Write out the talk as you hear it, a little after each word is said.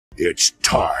It's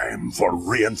time for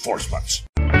reinforcements.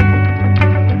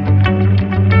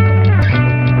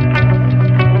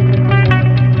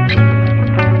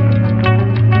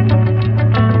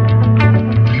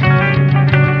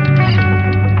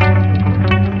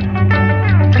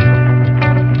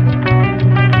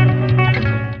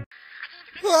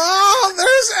 Oh,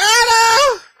 there's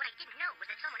Anna! What I didn't know was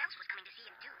that someone else was coming to see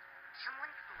him too. Someone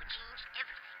who would change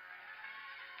everything.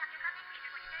 Dr. Crumpet, please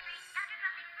report to surgery. Dr.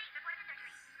 Crumpet, please report to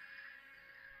surgery.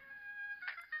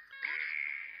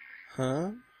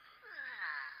 Huh?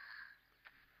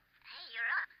 Hey,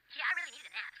 you're up. Yeah, I really needed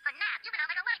a nap. A nap? You've been out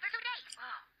like a light for 2 days.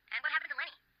 Oh, and what happened to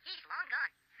Lenny? He's long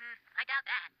gone. I doubt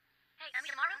that. Hey, I'm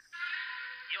meet tomorrow?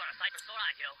 You are a sight for sore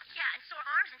eyes, yo. Yeah, and sore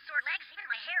arms and sore legs. Even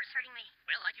my hair is hurting me.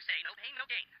 Well, like you say, no pain, no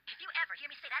gain. If you ever hear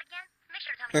me say that again, make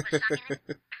sure to tell me to put a sock in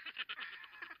it.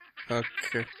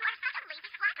 Okay. You are such a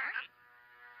lazy slacker.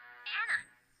 Anna.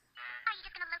 Are you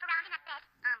just gonna loaf around in that bed?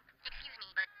 Excuse me,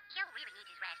 but Yo really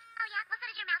needs his rest. Oh yeah? Well, so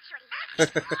does your mouth, shorty.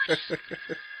 Okay,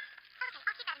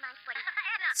 I'll keep that in mind, Shorty.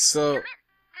 Anna, So,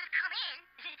 come in.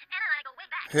 Anna and I go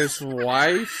way back. his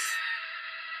wife?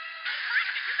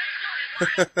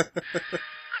 At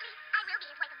least I will be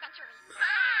his wife eventually.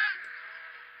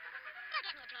 Now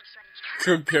get me a drink, shorty.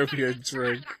 Could give me a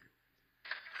drink.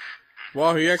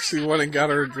 Wow, he actually went and got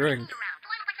her a drink. Do I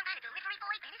look like some kind of delivery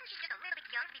boy? And isn't she just a little bit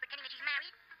young to be pretending that she's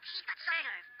married? She's got some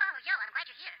nerve. Oh, yo, I'm glad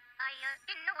you're here. I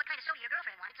didn't know what kind of soda your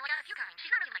girlfriend wanted, so I got a few kinds.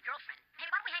 She's not really my girlfriend. Hey,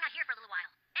 why don't we hang out here for a little while?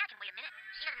 Anna can wait a minute.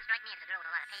 She doesn't strike me as a girl with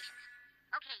a lot of patience.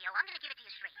 Okay, yo, I'm gonna give it to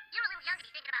you straight. You're a little young to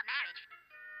be thinking about marriage.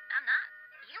 I'm not.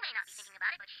 You may not be thinking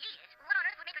about it, but she is. What on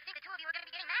earth would make her think the two of you are gonna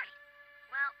be getting married?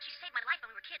 Well, she saved my life when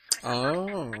we were kids, so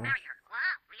Oh. I'd marry her.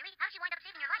 Wow, really? How did she wind up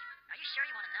saving your life? Are you sure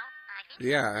you want to know? I think so.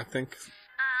 Yeah, I think.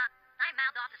 I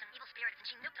mouthed off to some evil spirits and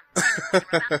she nuked them. They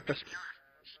were about to finish me off.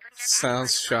 She couldn't get back.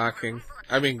 Sounds shocking.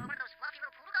 I mean, One of those fluffy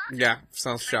little poodle dogs? yeah,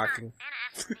 sounds shocking. Anna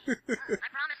asked me. I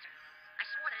promised her. I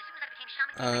swore that as soon as I became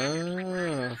shaman.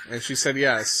 Oh, and she said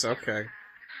yes. Okay.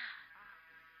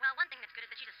 Well, one thing that's good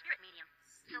is that she's a spirit medium.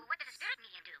 So what does a spirit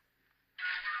medium do?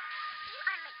 You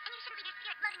are late, and you shouldn't leave your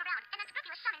spirit floating around. An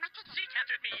unscrupulous shaman might take it. She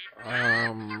captured me.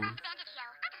 Bandage, yo.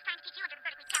 I'm just trying to teach you and your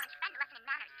vertically challenged friend a lesson in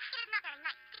manners. It is not very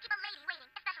nice to keep a lady waiting,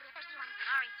 especially a thirsty one.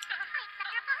 Sorry. I accept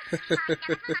your apology. Now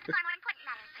let's move on to far more important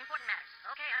matters. Important matters.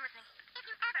 Okay, I'm listening. If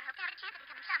you ever hope to have a chance at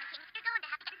becoming Shaman King, you're going to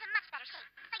have to get into much better shape.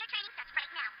 So your training starts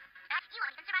right now. You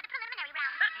won't even survive the preliminary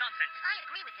round. That's nonsense. I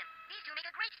agree with him. These two make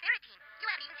a great spirit team. You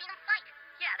haven't even seen them fight.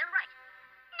 Yeah, they're right.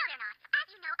 No, they're not. As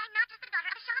you know, I'm not just the daughter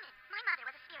of a shaman. My mother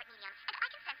was a spirit medium, and I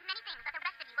can sense many things that the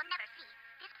rest of you will never see.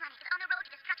 This planet is on the road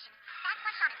to destruction. That's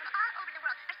why shamans from all over the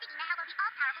world are seeking the help of the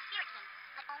all-powerful spirit king.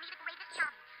 But only the greatest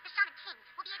shaman, the shaman king,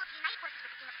 will be able to unite forces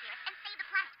with the king of spirits and save the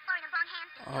planet, or in the wrong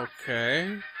hands. Okay.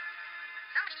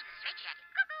 Somebody needs a straitjacket.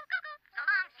 Cuckoo, cuckoo. So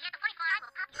long. See you at the 24. I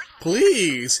will pop your head.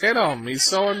 Please hit him. He's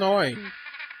so annoying.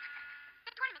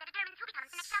 The tournament that determines who becomes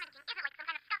the next Shaman King isn't like some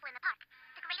kind of scuffle in the park.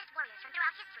 The greatest warriors from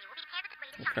throughout history will be paired with the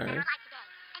greatest shamans that are alive today.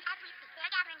 And as we speak, they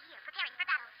are gathering here, preparing for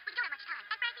battle. We don't have much time.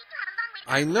 And Francie, you have a long way to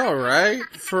go. I know, right?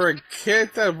 For a kid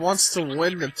that wants to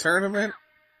win the tournament,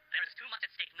 There is too much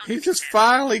at stake. he just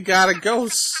finally got a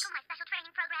ghost. Tackle my special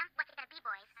training program. What's it gonna be,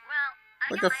 boys? Well,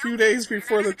 Like a few days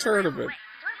before the tournament.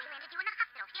 Dorothy landed you in the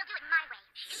hospital. He'll do it my way.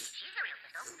 She's the real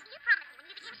pistol. You promised me when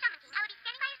you became Shaman King, I would be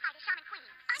standing by your side as Shaman Queen.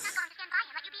 I'm not going to stand by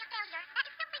and let you be a failure. That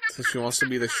is simply not So she wants to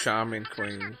be the Shaman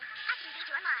Queen. I can read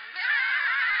your mind.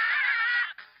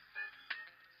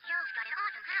 Yo's got an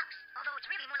awesome house, although it's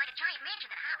really more like a giant mansion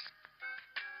than a house.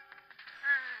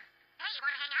 Hey, you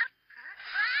want to hang out?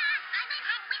 I meant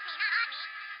hang with me, not on me.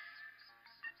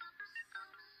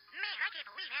 Man, I can't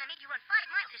believe Anna made you run 5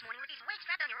 miles this morning with these weights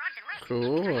strapped on your arms and legs.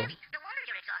 Cool. No wonder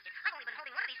you're exhausted. I've only been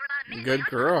holding one of these for about a minute. Good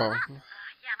girl.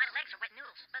 Yeah, my legs are wet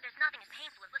noodles, but there's nothing as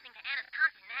painful as listening to Anna's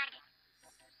constant nagging.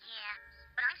 Yeah,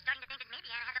 but I'm starting to think that maybe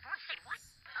Anna has a point. Say what?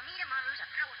 Amita Maru's a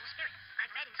powerful spirit.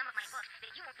 I've read in some of my books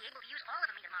that you won't be able to use all of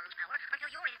Amita Maru's power until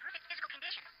you're in perfect physical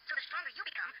condition. So the stronger you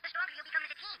become, the stronger you'll become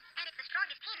as a team. And it's the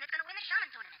strongest team that's going to win the Shaman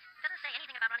tournament. Doesn't say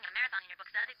anything about running a marathon in your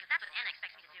books, does it? Because that's what Anna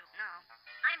expects me to do. No.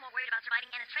 I'm more worried about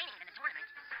surviving Anna's training than the tournament.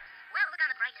 Well, look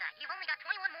on the bright side. You've only got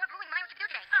 21 more grueling miles to do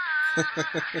today.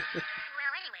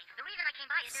 Well, anyway, the reason I came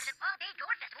by is there's an all-day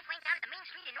gore festival playing down at the main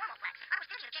street in Normalplex. I was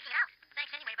thinking of checking it out.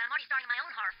 Thanks anyway, but I'm already starring in my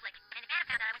own horror flick. And if Anna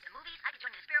found out I went to the movies, I could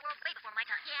join the spirit world way before my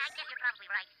time. Yeah, I guess you're probably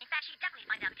right. In fact, she'd definitely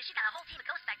find out because she got a whole team of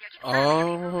ghosts back there keeping track of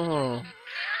everything. Oh.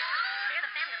 They're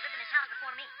the family that lived in this house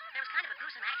before me. There was kind of a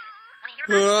gruesome accident. When I hear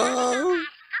about it, Oh.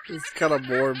 how can you It's risk kind of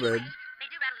it? morbid. They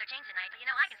do rattle their chains at night, but you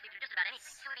know, I can sleep through just about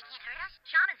anything. So they can't hurt us?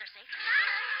 Shamans are safe.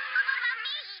 What about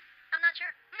me? I'm not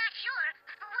sure. Not sure?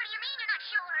 What do you mean you're not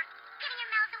sure? Getting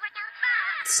your mouth to work out?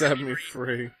 Set me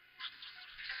free.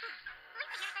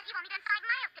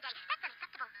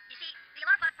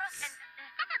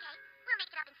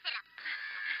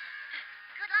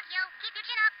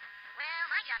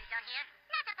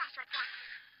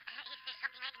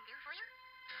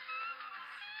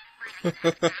 Until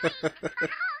forget, you're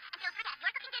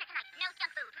cooking dinner tonight. No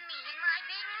junk food. Me and my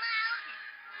big mouth.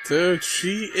 Dude,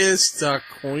 she is the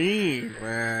queen,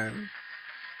 man.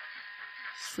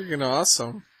 It's freaking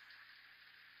awesome.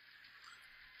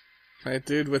 My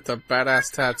dude with the badass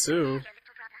tattoo. Your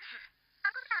little brother.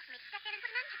 Uncle Classmate stepped in and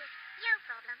put an end to this. No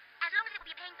problem. As long as it will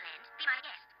be a paying plan, be my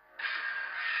guest.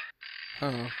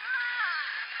 Oh.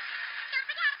 Don't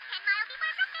forget, 10 miles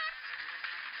before breakfast.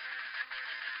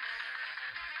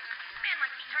 Man, my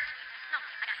feet hurt. No,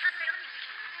 I gotta concentrate on the music.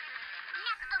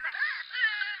 Nap over.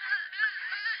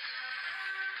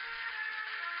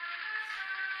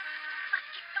 Must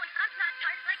keep going. I'm not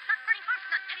tired. Legs not burning. Arms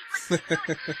not heavy. Must keep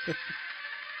going.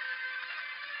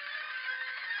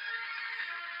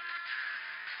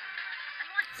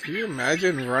 Can you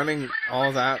imagine running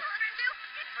all that,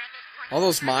 all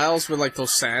those miles with like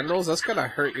those sandals? That's gonna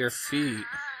hurt your feet.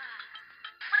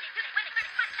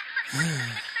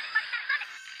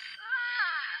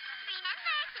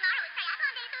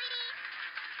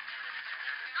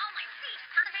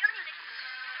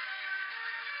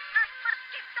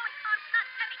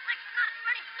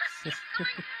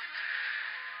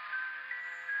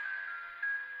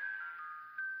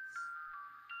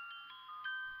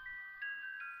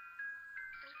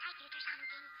 Sleep tight, future Shaman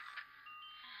King.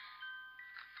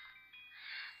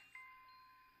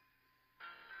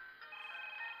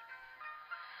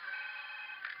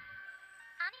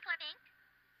 Encore Bank.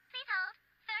 Please hold.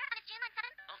 Sir, and it's June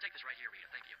 7th. I'll take this right here, Rita.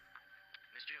 Thank you.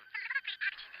 Miss June. Deliver the 3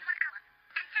 packages in 1 hour.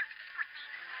 And service at this point, please.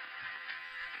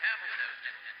 Careful with those,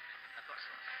 gentlemen. Of course.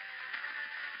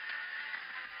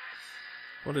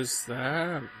 What is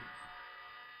that?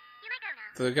 You may go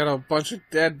now. They got a bunch of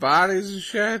dead bodies and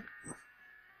shit?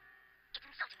 It's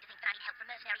insulting to think that I need help from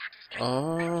mercenary hunters.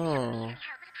 Oh. Help,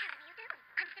 but apparently you do.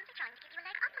 I'm simply trying to give you a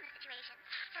leg up on the situation,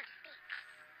 so to speak.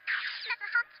 Let the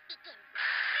hunt begin.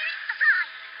 Spirit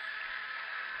arrive!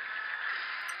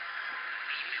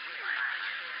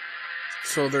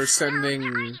 So they're sending Hey,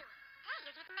 you're using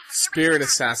the heavier spirit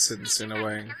weapons. assassins in a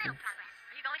way. A little progress.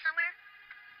 Are you going somewhere?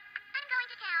 I'm going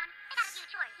to town. I got a few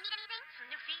chores. Need anything? Some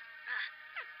new feet?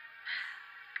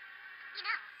 You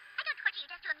know, I don't torture you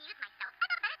just to amuse myself.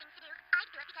 I've got better things to do. I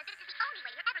do it because this is the only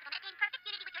way you're ever going to attain perfect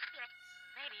unity with your spirit.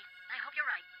 Maybe. I hope you're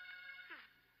right.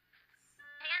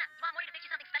 Hey, Anna, do you want Morty to fix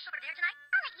you something special for dinner tonight?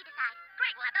 I'll let you decide.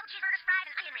 Great. We'll have double cheeseburgers, fries,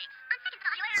 and onion rings. On second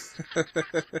thought, See you later. Oh, a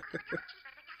double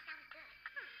cheeseburger does sound good.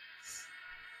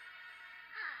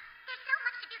 There's so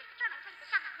much to do to secure my place as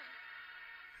Shaman Queen.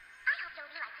 I hope you'll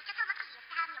realize just how lucky he is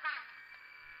to have me around.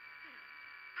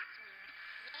 That's weird.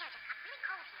 The air just got really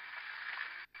cold here.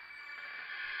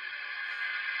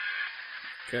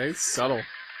 Okay, subtle.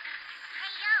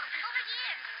 Hey, yo, over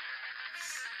here.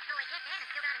 So I guess Anna's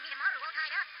still down to meet Amaru all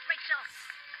tied up. Great show.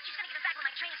 She's gonna get him back when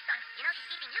my training's done. You know she's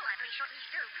keeping you on a pretty short leash,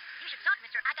 too. You should talk,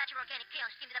 mister. I got your organic tail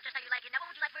steamed it up just how you like it. Now, what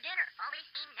would you like for dinner? Always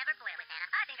steam, never boil with Anna.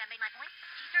 I think I've made my point.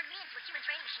 She turned me into a human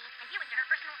training machine and you into her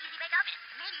personal easy bake oven.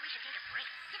 Maybe we should take a break.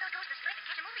 Give those ghosts a slip and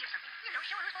catch a movie or something. You know,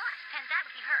 show her who's boss. And that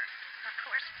would be her. Of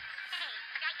course. Hey,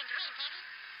 a guy can dream, can't he?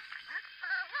 Huh?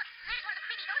 Look, there's one of the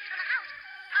creepy ghosts from the house.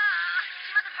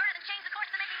 She must have heard it and changed the course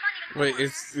to make me run even Wait, more.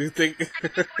 it's, you think... I've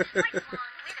been this course twice long.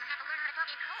 We're gonna have to learn how to talk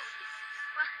in code.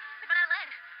 Well, we run out of land.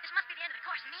 This must be the end of the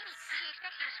course. Maybe she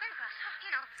expects you to swim across. You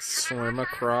know. Swim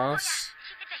across?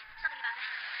 She did say something about that.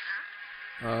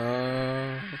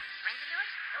 Friends of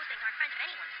yours? Those things aren't friends of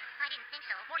anyone's. I didn't think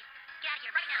so. Morty, get out of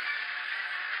here right now.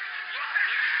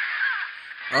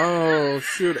 Oh,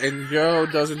 shoot, and Joe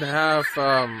doesn't have,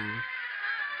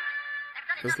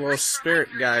 this little spirit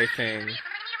guy thing. Come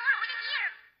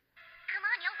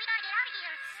on, yo, we gotta get out of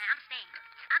here. Nah, I'm staying.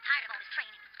 I'm tired of all this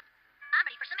training. I'm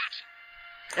ready for some action.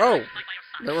 Oh, Fight by your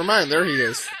side. never mind, there he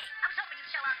is. Hey, I was hoping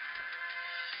you'd show up.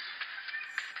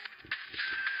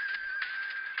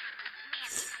 Man,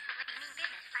 this looks like a mean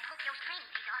business. I hope Yo's training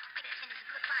pays off. I better send him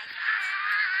some good vibes.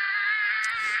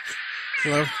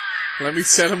 Let me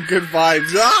send him good vibes.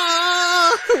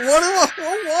 Ah!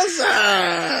 What was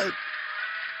that?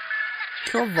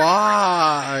 Come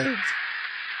on.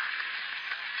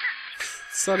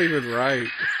 It's not even right.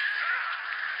 Remember,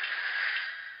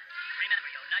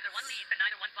 yo, neither one leads and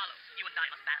neither one follows. You and I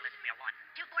must battle as if we are one.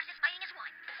 Two forces fighting as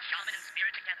one. Shaman and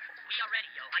spirit together. We are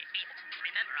ready, yo. I feel it.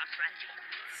 Remember our strategy.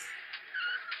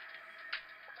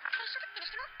 They should have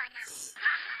finished him off by now.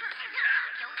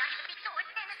 Yo got his big sword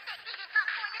and the stick. He just got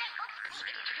pointed at ankle. Hey,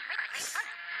 maybe you should play by the great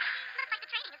runner. Looks like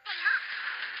the training is paying off.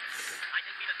 I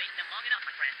think we've evaded them long enough,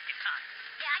 my friend. It's time.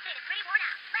 Yeah, I'd say it's pretty worn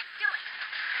out. Let's do it.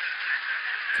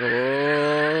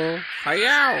 Oh,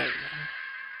 hi-yow.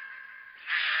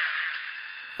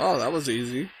 Oh, that was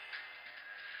easy.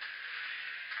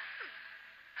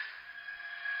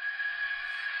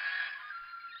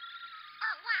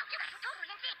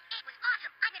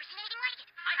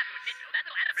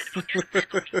 I'm just glad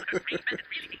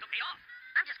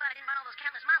I didn't run all those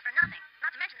countless miles for nothing.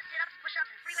 Not to mention the sit-ups,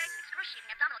 push-ups, and free weights and excruciating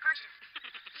abdominal crunches.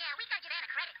 Yeah, we gotta give Anna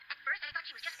credit. At first, I thought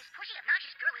she was just this pushy,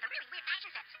 obnoxious girl with a really weird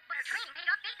fashion sense. But her training paid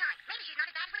off big time. Maybe she's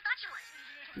not as bad as we thought she was.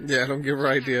 Yeah, don't give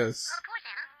her ideas. Well, of course,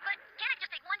 Anna. But can't I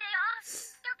just take one day off?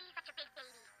 Don't be such a big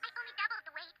baby. I only doubled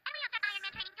the weight, and we have that Iron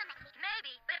Man training till next week.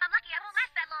 Maybe, but if I'm lucky, I won't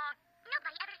last that long.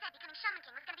 Nobody ever said becoming Shaman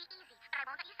King was gonna be easy, but I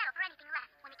won't let you settle for anything less.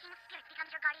 When the King of Spirits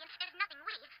becomes your guardian, there's nothing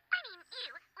we, I mean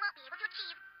you, won't be able to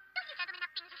achieve. Don't you gentlemen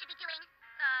have things you should be doing?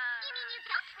 You mean you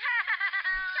don't?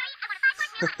 Sorry, I want a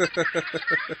 5-point meal.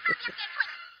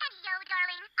 And yo,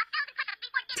 darling, 1,000 push-ups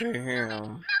before dinner.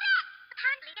 Damn.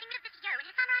 Apparently, getting rid of this yo and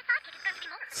his samurai sidekick is going to be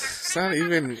more. It's not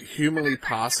even humanly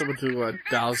possible to do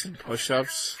 1,000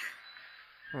 push-ups.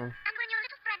 And when your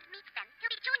little friend meets them,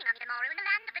 he'll be joining on tomorrow in the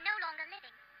land of the no longer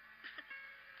living.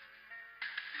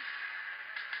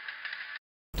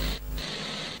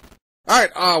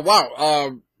 Alright,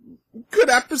 wow, good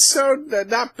episode,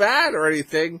 not bad or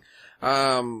anything.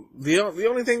 The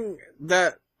only thing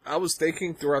that I was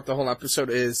thinking throughout the whole episode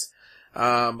is,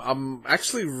 I'm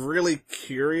actually really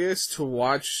curious to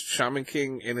watch Shaman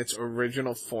King in its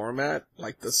original format,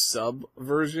 like the sub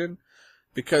version,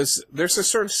 because there's a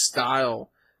certain style,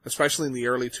 especially in the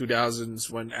early 2000s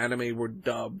when anime were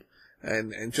dubbed,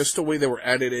 and just the way they were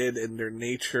edited and their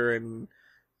nature and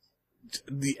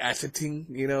the editing,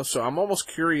 you know, so I'm almost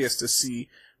curious to see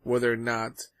whether or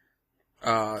not,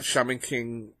 Shaman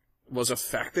King was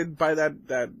affected by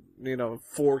that, you know,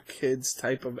 for kids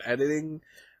type of editing,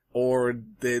 or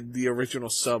did the original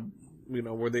sub, you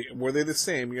know, were they the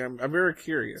same? Yeah, I'm very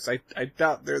curious. I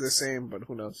doubt they're the same, but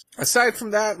who knows. Aside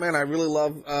from that, man, I really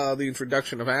love, the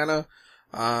introduction of Anna.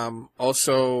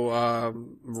 Also,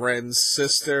 Ren's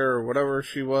sister, or whatever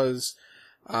she was,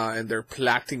 and their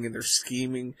plotting and their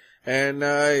scheming. And,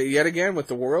 yet again, with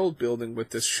the world building,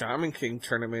 with this Shaman King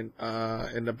tournament,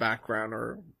 in the background,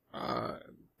 or,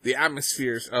 the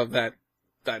atmospheres of that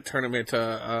tournament,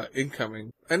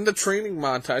 incoming. And the training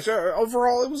montage.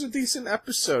 Overall, it was a decent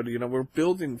episode. You know, we're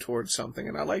building towards something,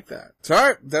 and I like that. So,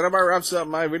 alright, that about wraps up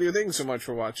my video. Thanks so much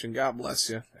for watching. God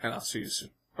bless you, and I'll see you soon.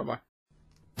 Bye-bye.